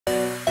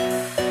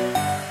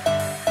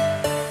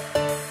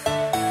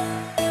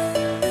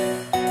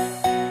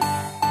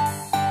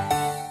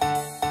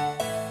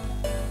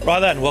Right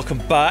then, welcome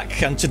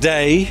back, and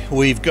today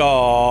we've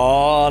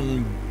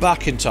gone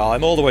back in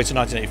time all the way to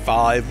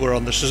 1985. We're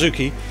on the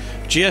Suzuki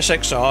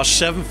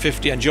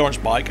GSX-R750 endurance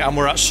bike, and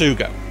we're at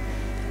Sugo.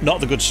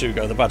 Not the good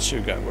Sugo, the bad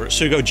Sugo. We're at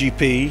Sugo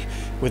GP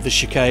with the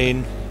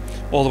chicane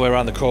all the way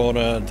around the corner,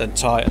 and then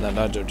tight, and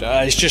then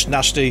it's just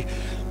nasty.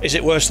 Is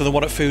it worse than the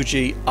one at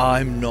Fuji?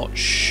 I'm not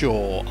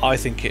sure. I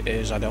think it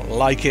is. I don't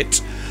like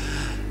it.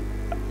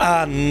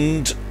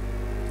 And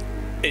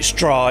it's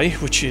dry,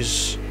 which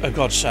is a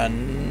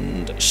godsend.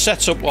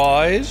 Setup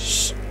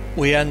wise,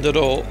 we ended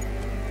up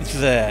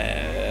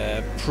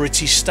there.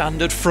 Pretty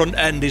standard. Front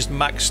end is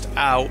maxed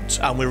out,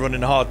 and we're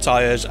running hard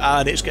tyres,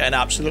 and it's getting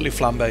absolutely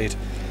flambéed.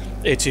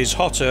 It is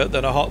hotter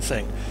than a hot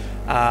thing.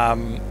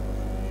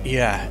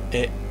 Yeah,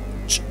 it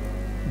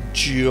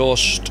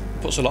just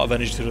puts a lot of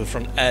energy through the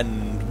front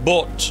end.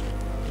 But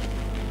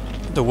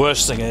the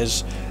worst thing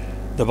is,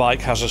 the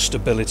bike has a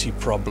stability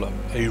problem,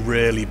 a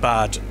really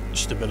bad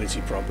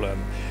stability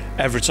problem.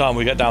 Every time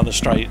we get down the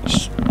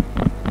straights,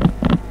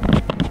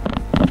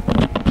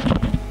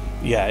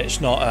 yeah,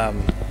 it's not,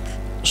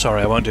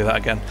 sorry, I won't do that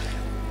again.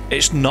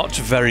 It's not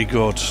very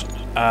good.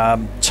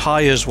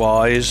 Tyres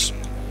wise,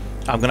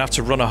 I'm going to have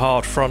to run a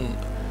hard front.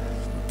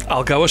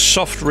 I'll go a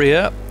soft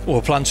rear.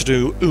 We'll plan to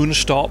do un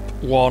stop,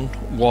 one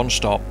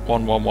stop,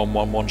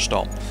 one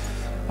stop.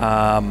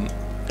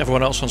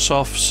 Everyone else on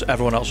softs,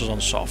 everyone else is on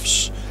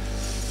softs.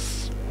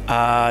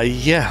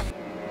 Yeah.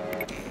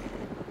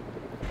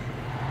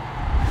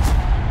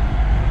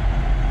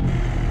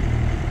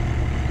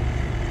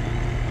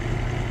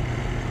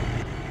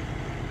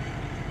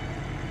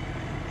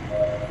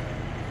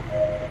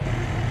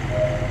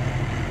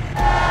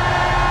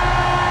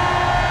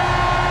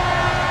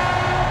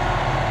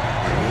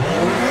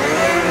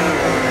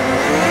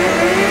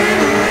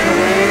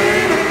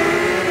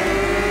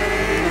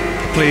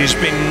 Please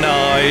be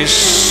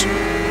nice.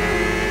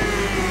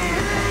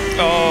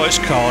 Oh, it's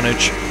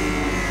carnage.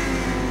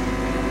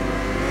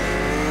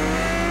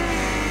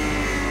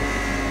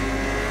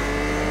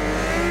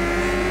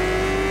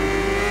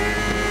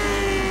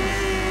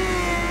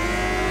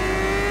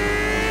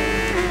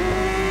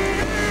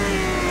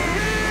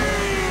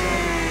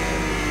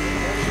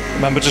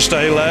 Remember to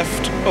stay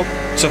left, up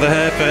to the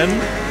hairpin.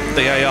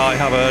 The AI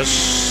have a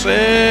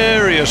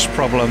serious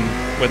problem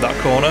with that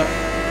corner.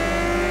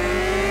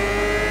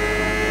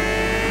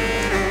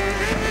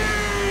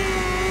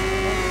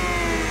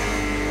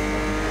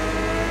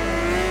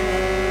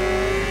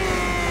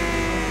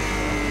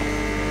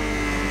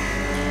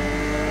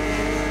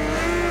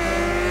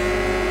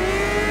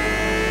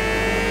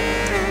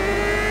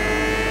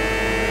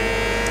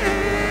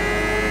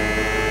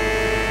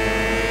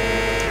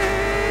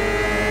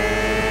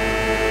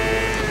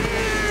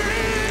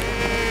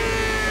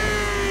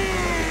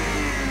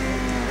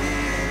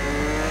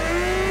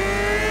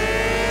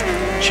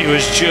 She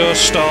was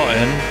just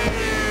starting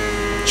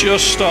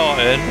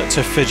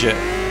to fidget.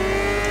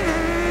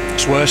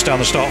 It's worse down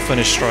the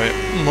start-finish straight,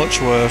 much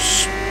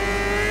worse.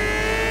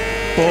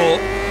 But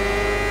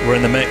we're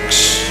in the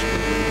mix.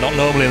 Not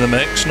normally in the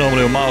mix,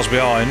 normally we're miles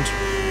behind.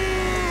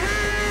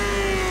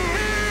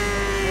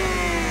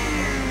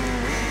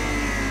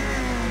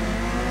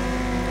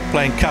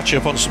 Playing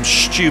catch-up on some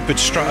stupid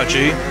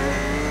strategy.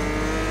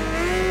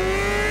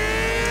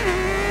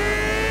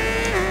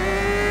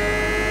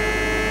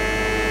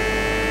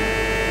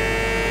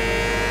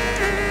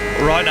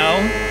 Right now,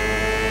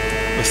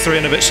 we're 3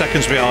 and a bit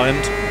seconds behind,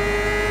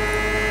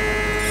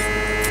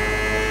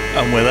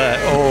 and we're there.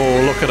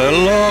 Oh, look at her,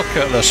 look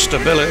at the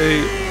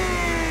stability.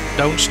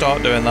 Don't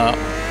start doing that.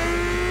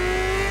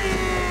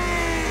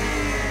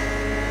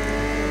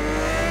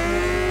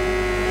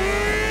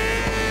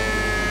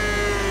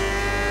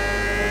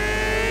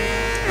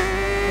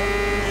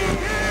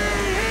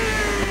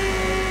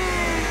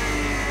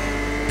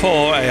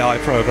 Poor AI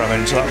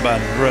programming into that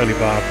bend, really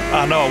bad.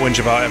 I know I whinge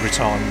about it every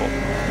time, but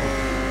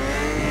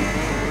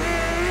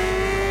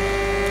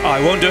I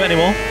won't do it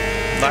anymore.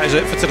 That is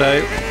it for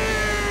today.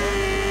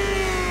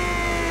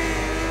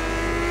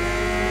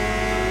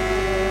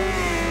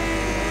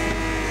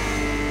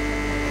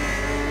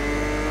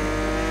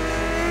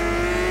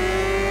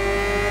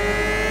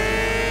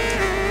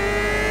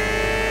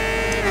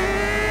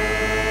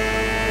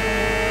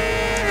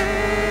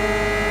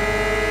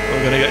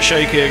 We're going to get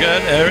shaky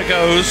again. There it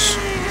goes.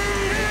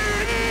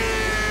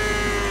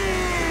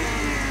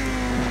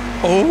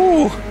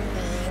 Oh!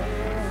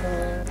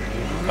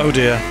 Oh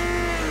dear.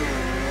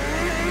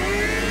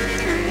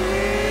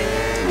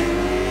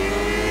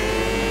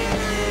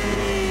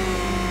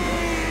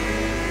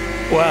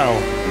 Well,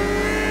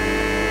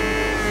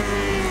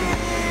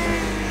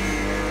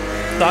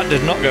 that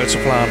did not go to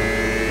plan.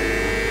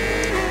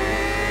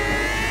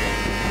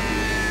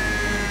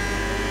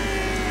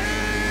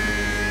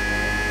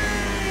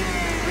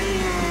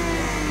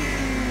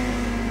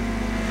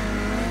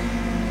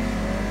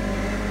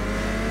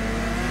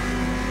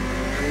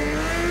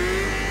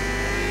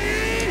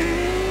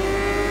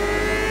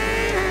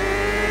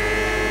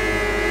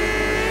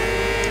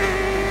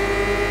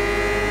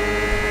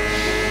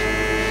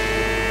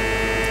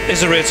 Is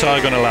the rear tyre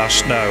going to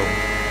last? No.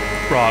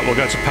 Right, we'll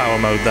go to power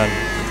mode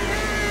then.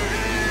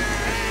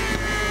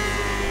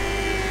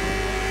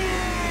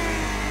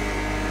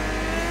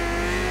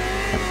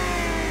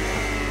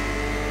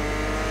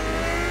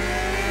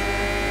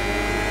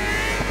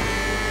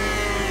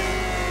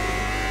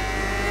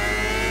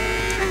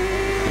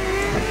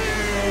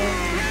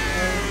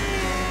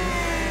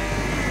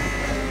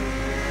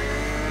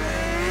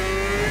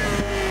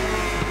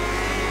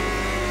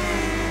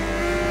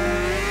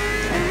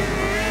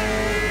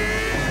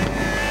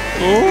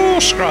 Oh,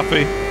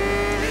 scrappy.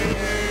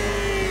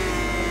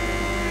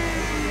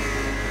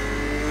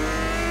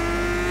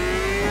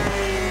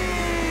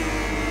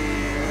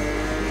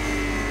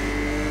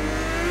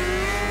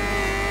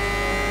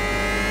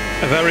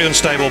 A very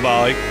unstable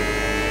bike,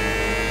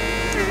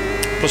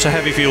 plus a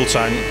heavy fuel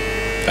tank,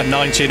 and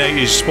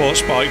 1980s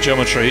sports bike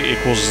geometry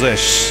equals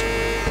this.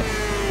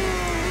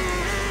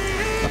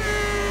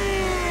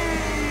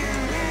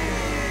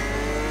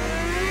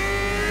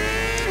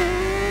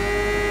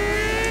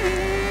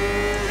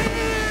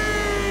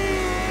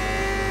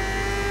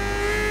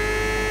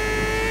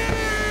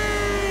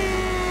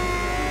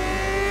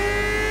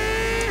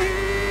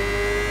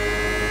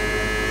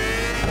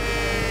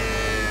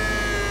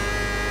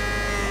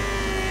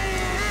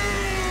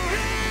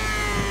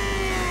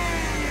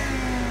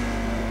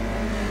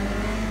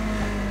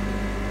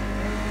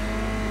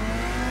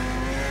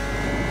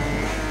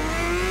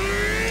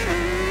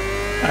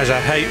 That is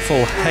a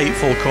hateful,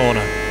 hateful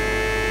corner.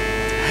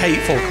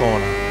 Hateful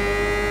corner.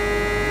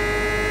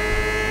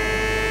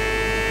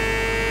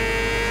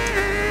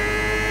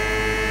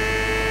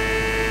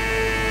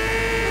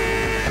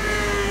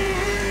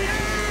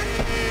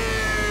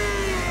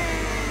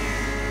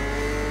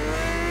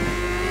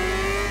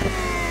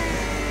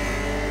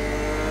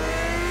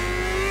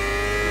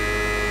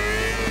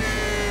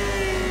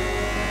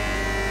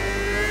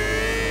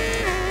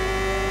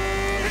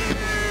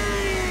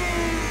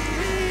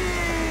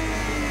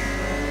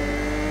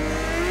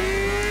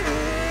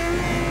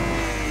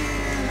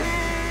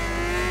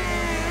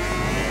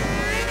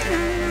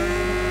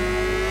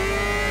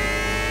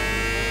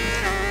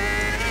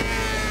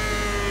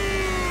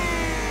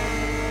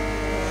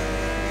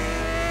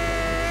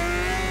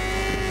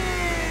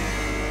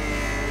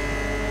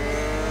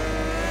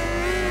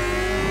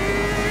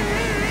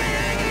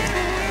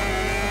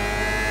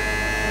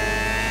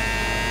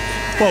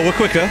 Well, we're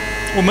quicker.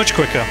 We're much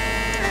quicker.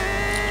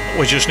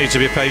 We just need to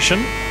be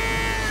patient.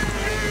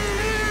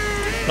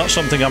 Not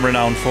something I'm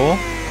renowned for.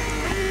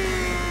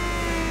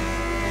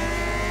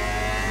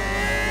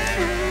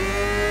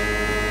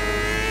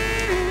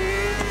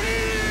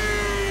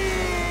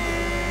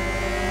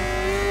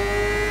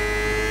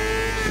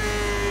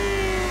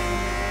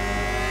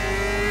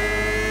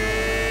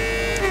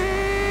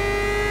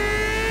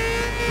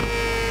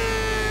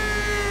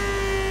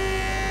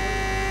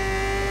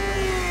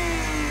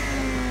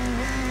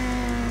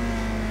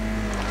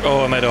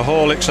 Oh, I made a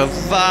Horlicks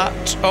of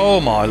that. Oh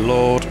my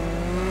lord.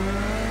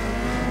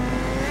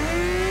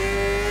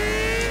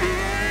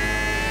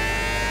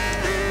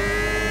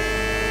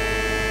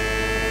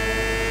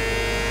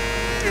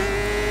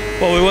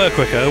 Well, we were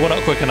quicker. We're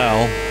not quicker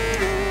now.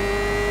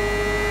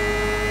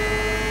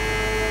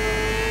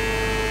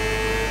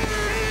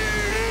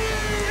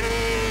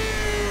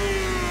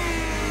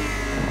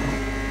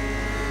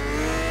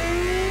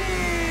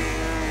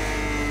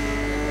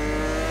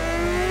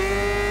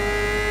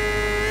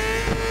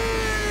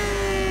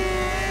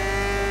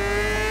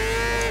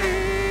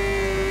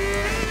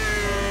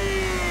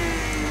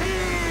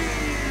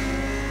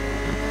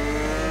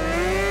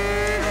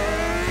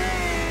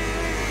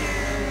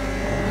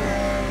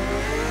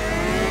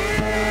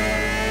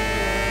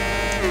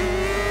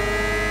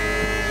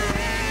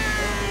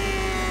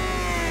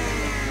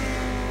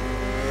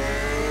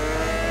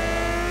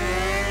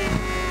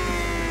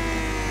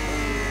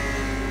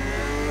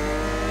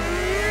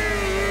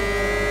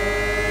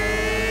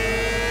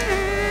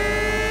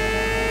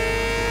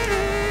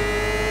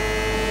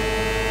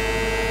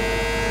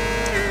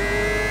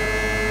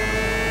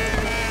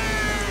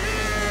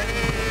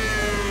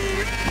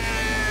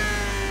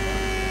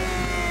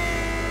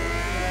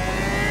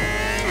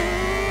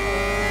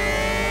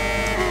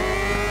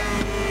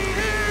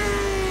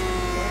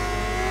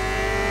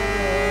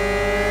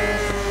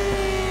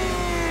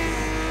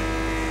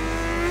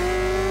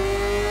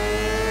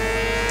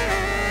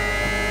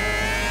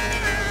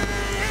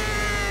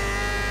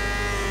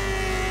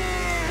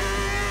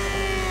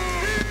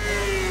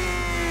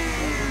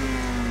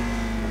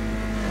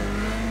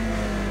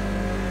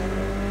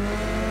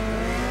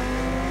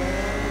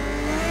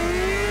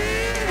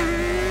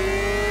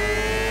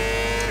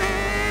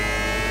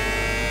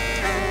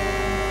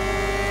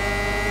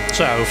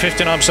 So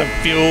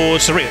 59% fuel,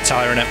 it's the rear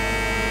tyre in it.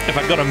 If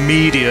I'd got a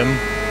medium,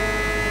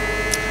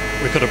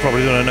 we could have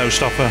probably done a no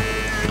stopper.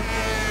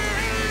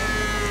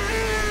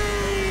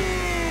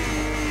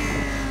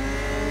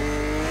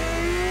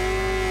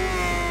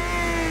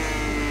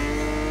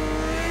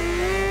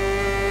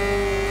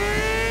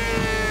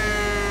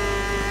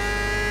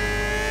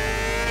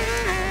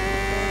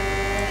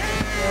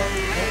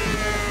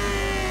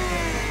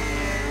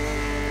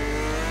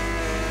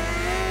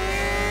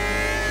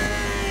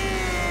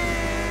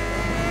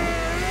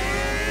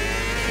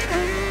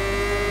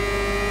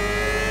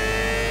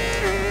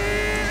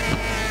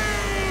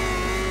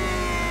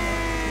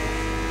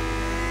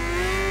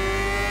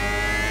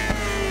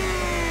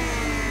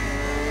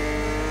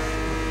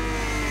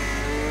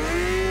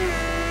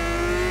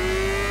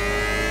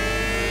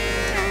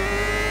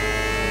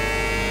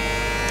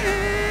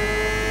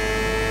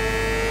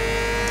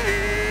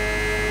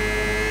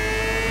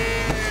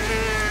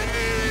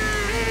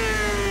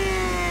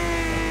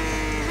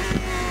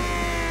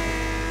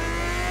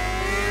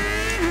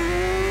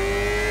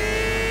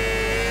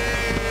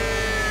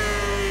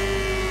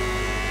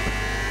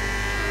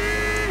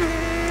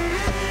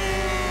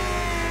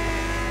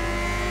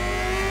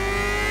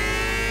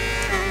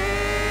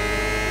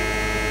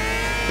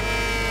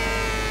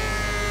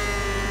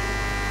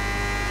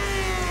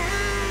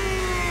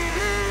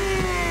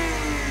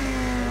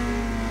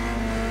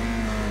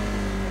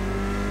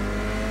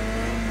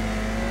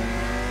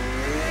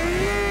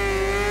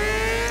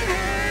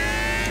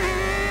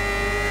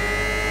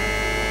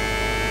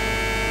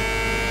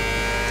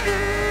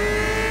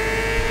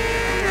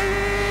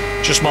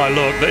 Just my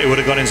luck that he would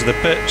have gone into the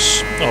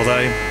pits, or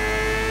they.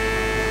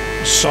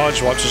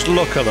 Sideswipe, just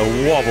look at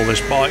the wobble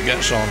this bike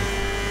gets on.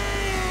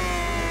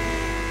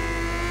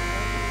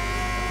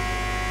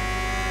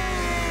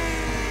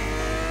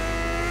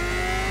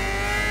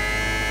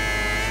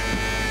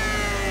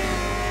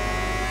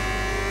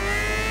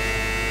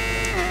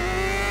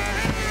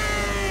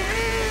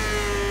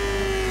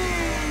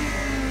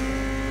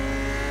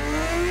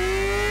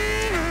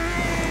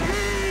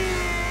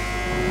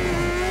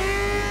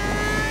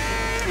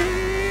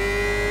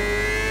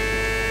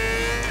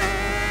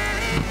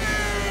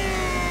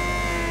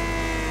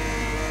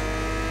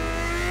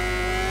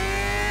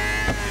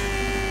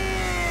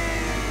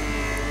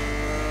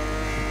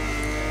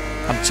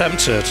 I'm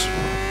tempted.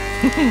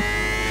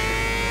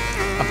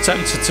 I'm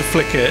tempted to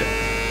flick it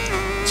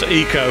to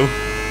eco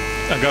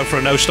and go for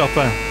a no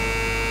stopper,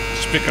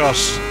 just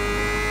because.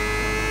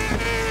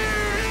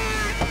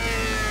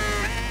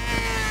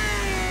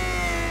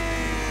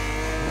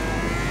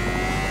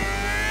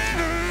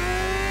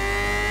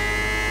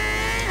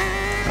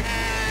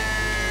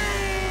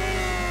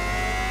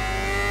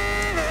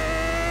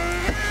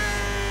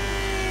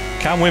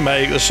 Can we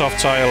make the soft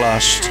tyre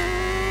last?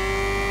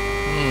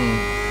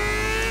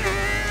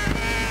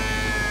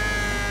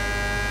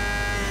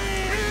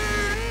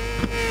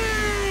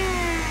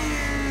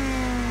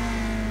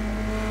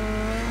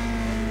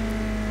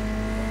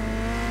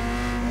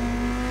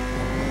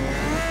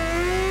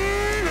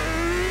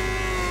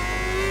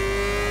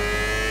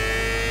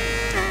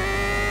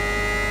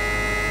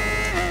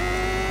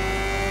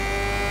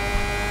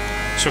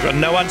 So we've got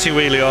no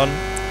anti-wheelie on,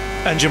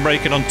 engine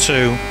braking on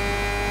 2,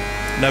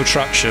 no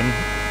traction.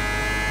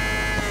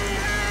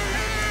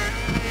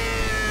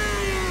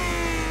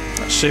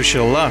 Let's see if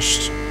she'll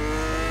last.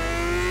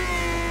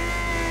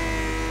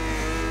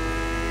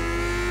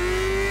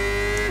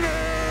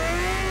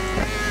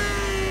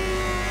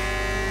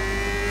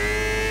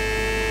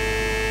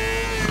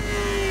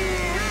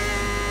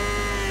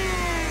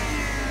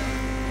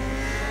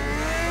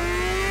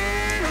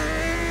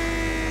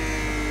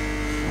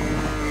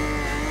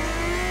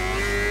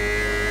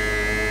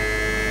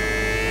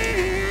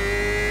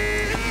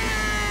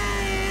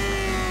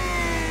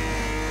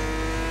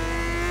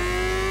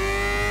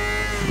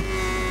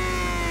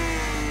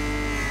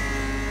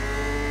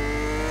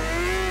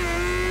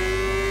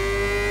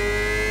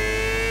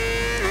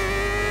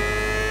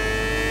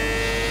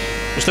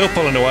 We're still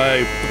pulling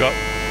away.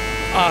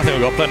 I think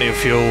we've got plenty of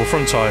fuel.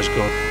 Front tyre's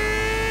good.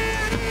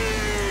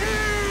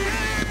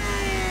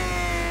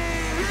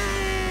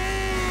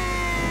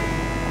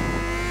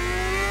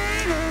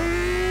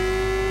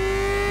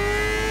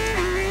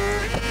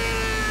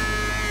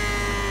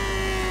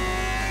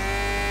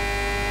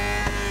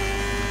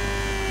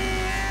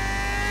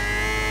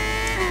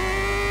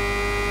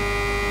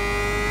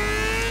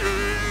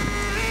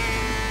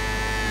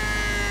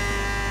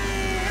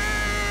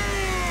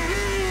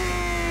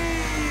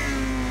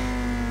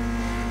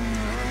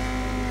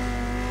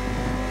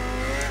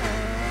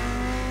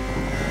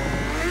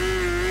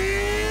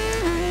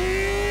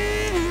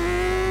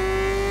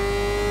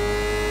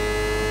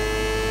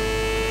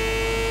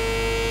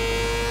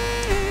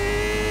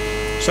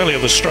 It's only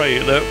at the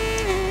straight that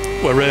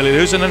we're really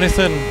losing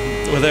anything.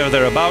 We're there or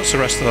thereabouts the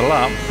rest of the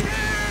lap.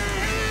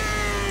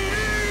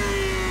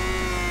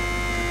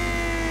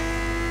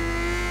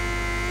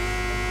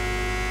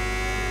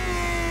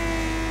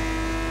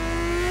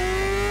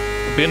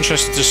 It'd be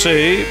interesting to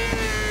see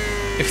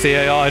if the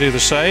AI do the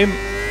same,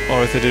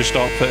 or if they do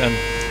start pitting.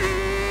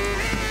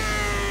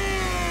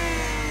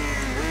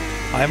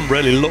 I haven't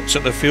really looked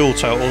at the fuel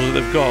totals that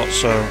they've got,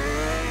 so.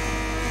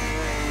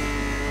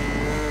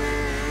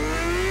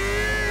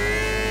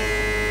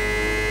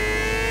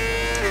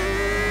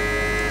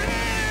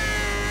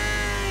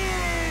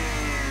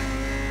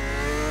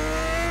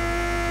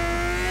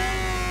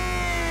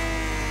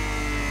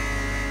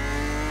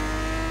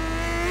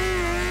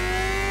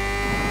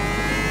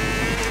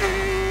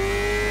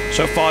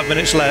 So 5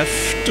 minutes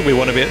left, we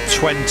want to be at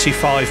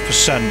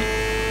 25%.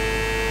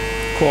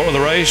 Quarter of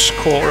the race,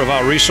 quarter of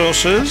our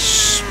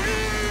resources.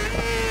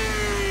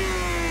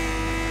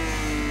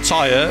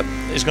 Tyre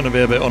is going to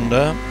be a bit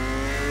under.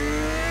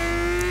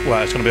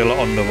 Well, it's going to be a lot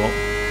under, but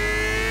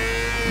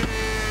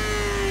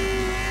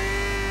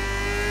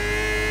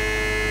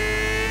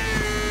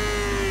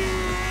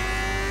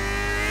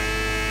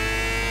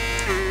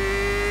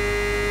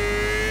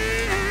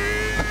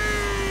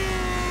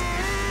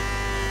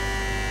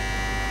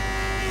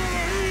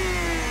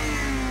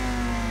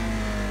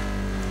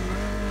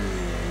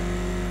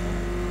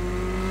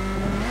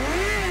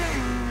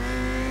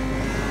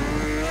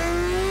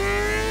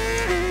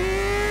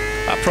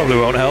probably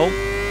won't help.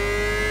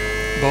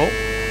 But,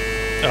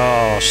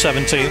 oh,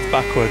 17th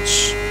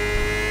backwards.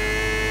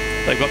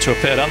 They've got to a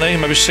pit, haven't they?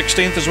 Maybe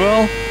 16th as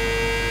well?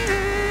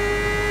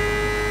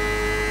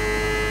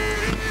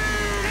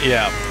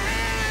 Yeah.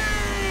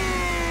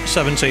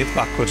 17th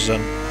backwards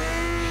then.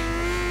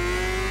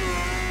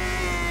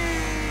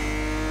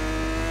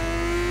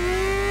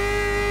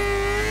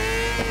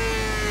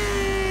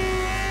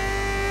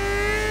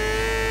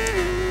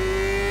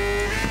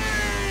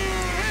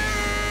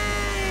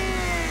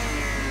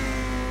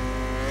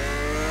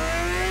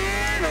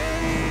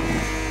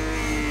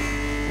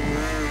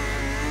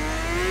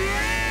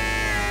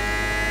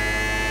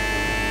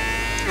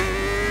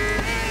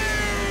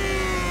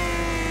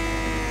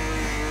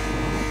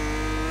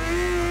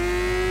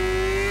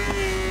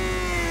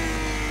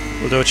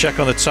 do a check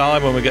on the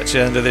time when we get to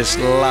the end of this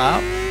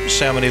lap,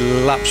 see how many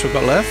laps we've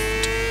got left.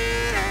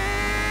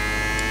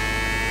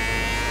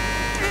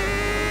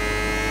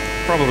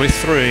 Probably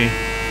 3.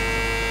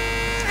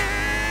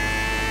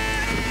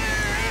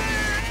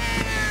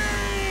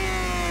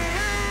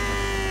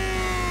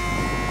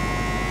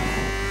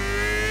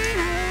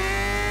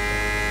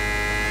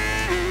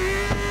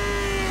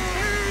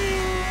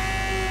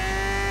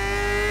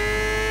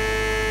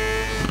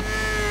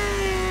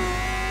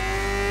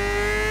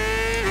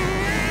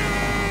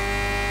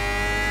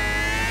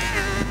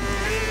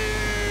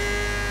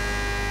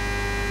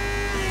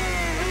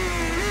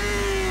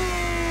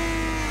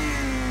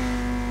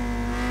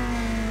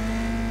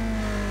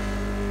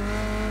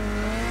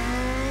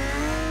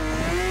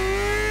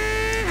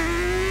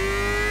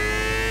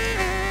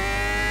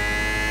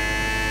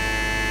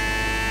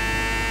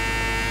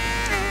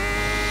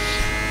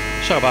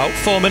 So about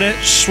 4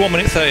 minutes, 1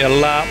 minute 30 a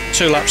lap,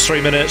 2 laps 3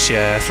 minutes,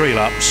 yeah, 3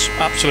 laps,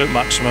 absolute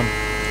maximum.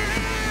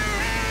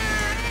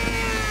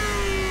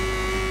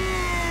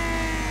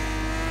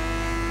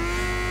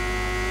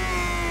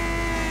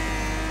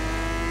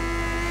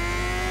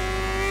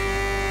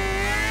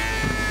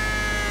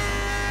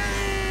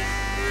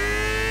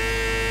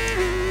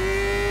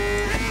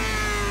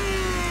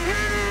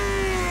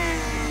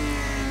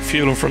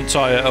 Fuel and front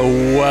tyre are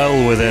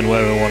well within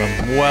where we want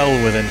them,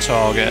 well within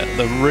target.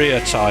 The rear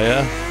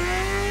tyre,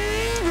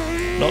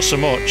 not so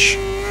much.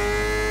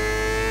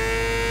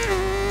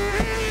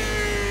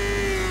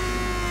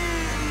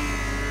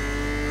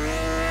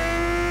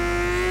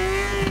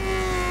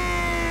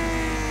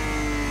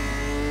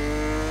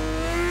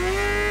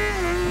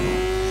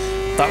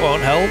 That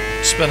won't help,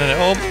 spinning it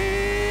up.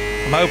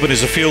 I'm hoping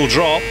as the fuel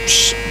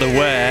drops, the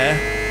wear,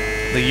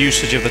 the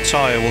usage of the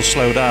tyre will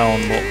slow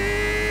down, but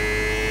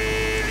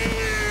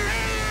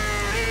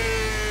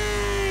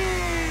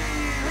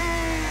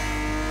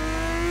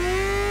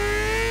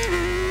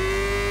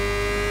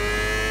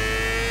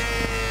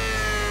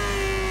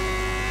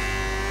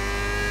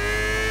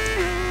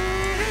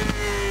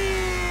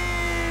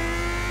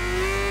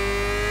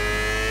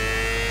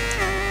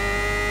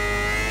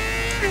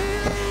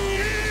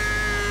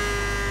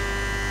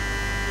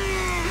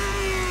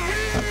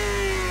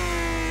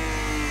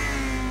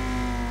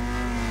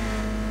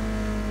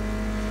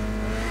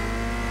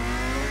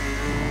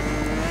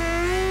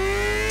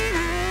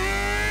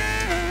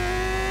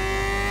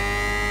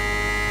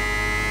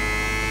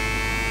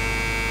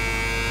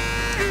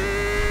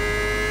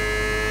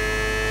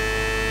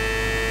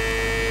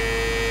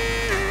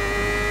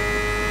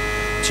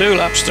two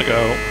laps to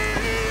go.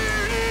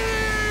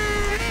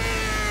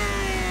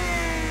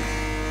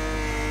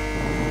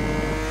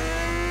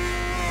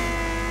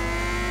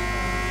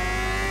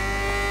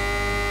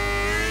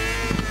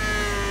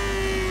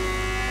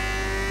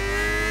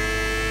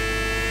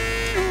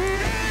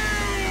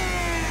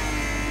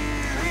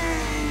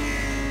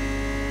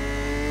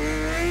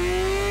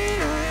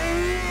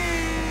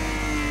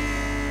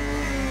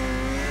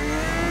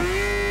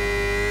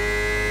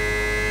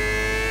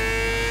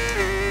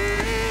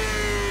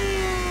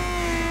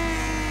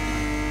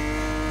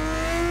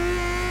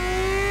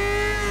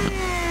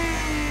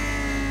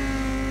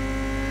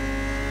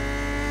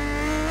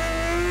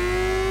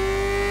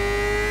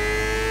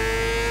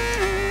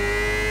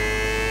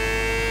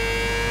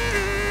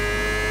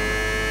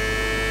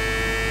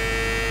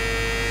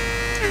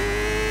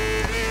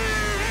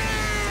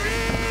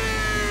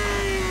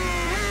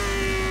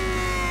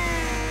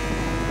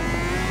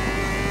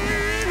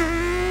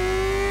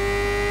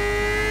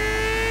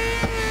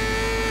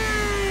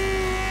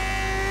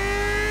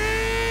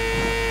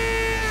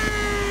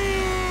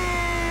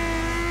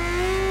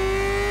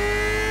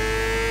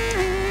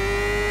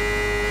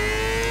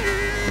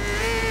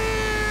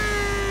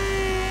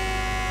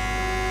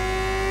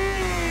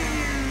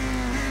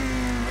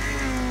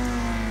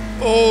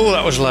 Oh,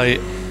 that was late.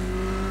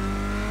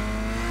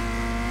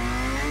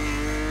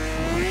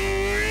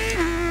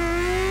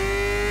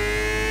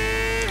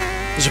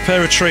 There's a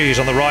pair of trees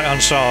on the right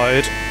hand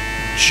side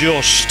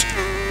just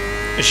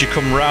as you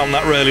come round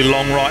that really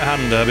long right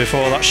hander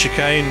before that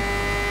chicane,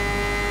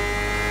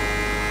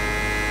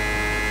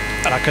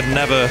 and I can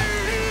never,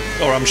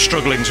 or I'm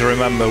struggling to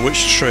remember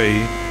which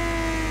tree.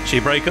 So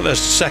you brake at the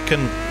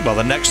second, well,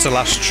 the next to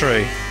last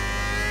tree,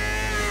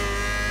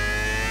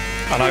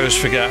 and I always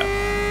forget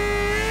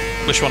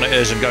which one it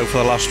is and go for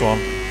the last one.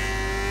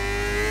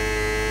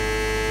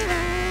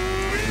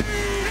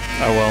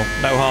 Oh well,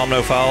 no harm,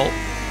 no foul.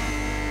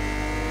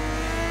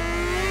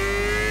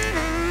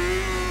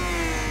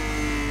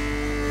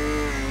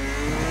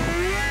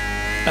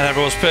 And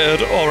everyone's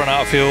pitted or run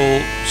out of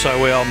fuel,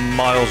 so we are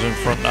miles in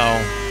front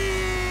now.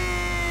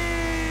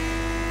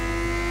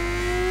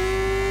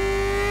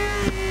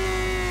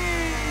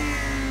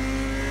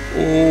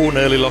 Oh,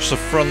 nearly lost the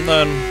front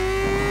then.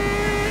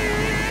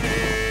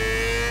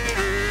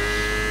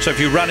 So if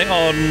you ran it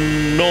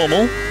on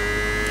normal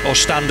or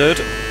standard,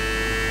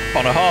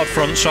 on a hard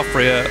front soft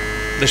rear,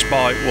 this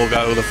bike will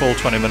go the full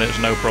 20 minutes,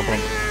 no problem.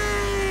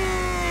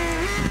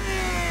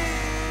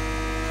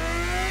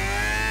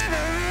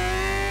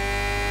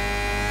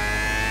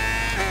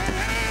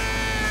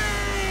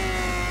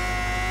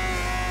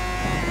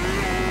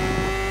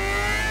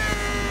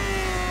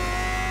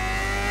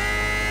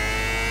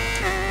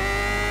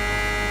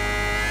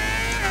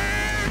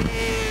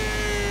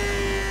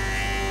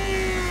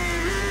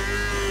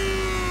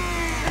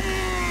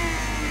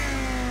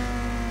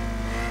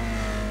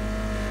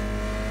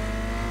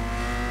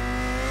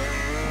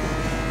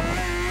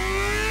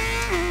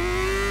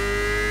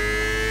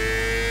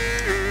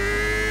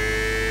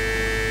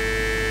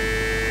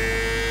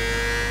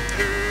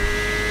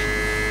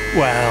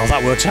 Well,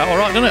 that worked out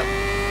alright, didn't it?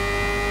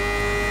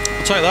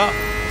 I'll take that.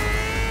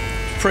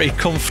 Pretty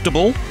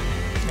comfortable,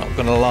 not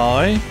gonna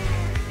lie.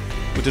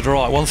 We did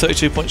alright,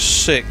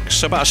 132.6,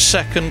 so about a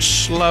second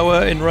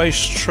slower in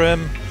race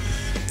trim.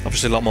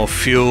 Obviously a lot more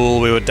fuel,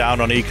 we were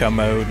down on eco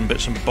mode and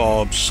bits and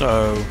bobs,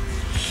 so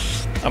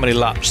how many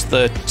laps?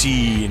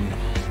 13.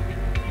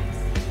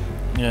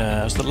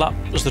 Yeah, as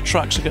the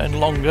tracks are getting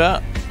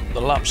longer,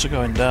 the laps are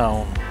going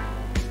down.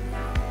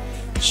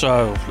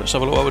 So, let's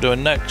have a look what we're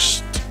doing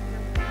next.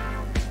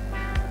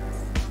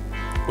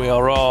 We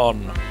are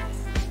on...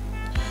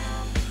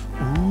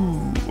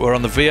 we're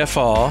on the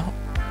VFR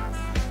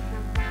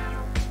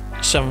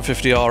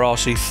 750R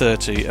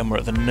RC30 and we're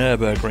at the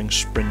Nürburgring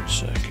Sprint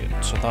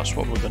Circuit. So that's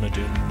what we're going to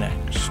do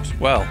next.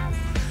 Well,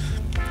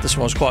 this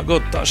one was quite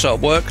good. That setup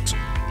worked.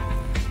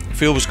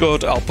 Fuel was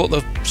good. I'll put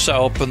the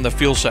setup and the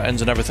fuel settings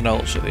and everything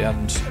else at the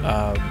end.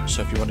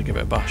 So if you want to give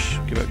it a bash,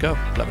 give it a go.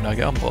 Let me know how you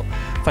get on. But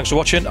thanks for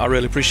watching. I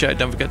really appreciate it.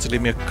 Don't forget to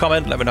leave me a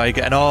comment. Let me know how you're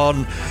getting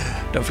on.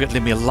 Don't forget to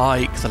leave me a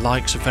like. The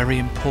likes are very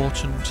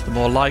important. The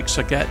more likes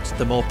I get,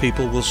 the more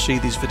people will see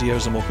these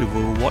videos, the more people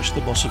will watch,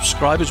 the more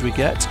subscribers we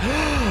get.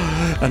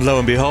 And lo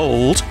and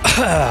behold,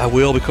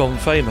 we all become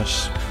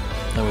famous.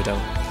 No, we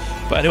don't.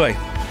 But anyway,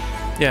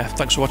 yeah,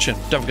 thanks for watching.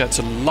 Don't forget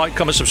to like,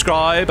 comment,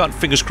 subscribe, and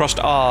fingers crossed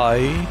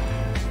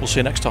we'll see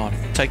you next time.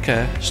 Take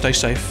care, stay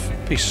safe,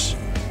 peace.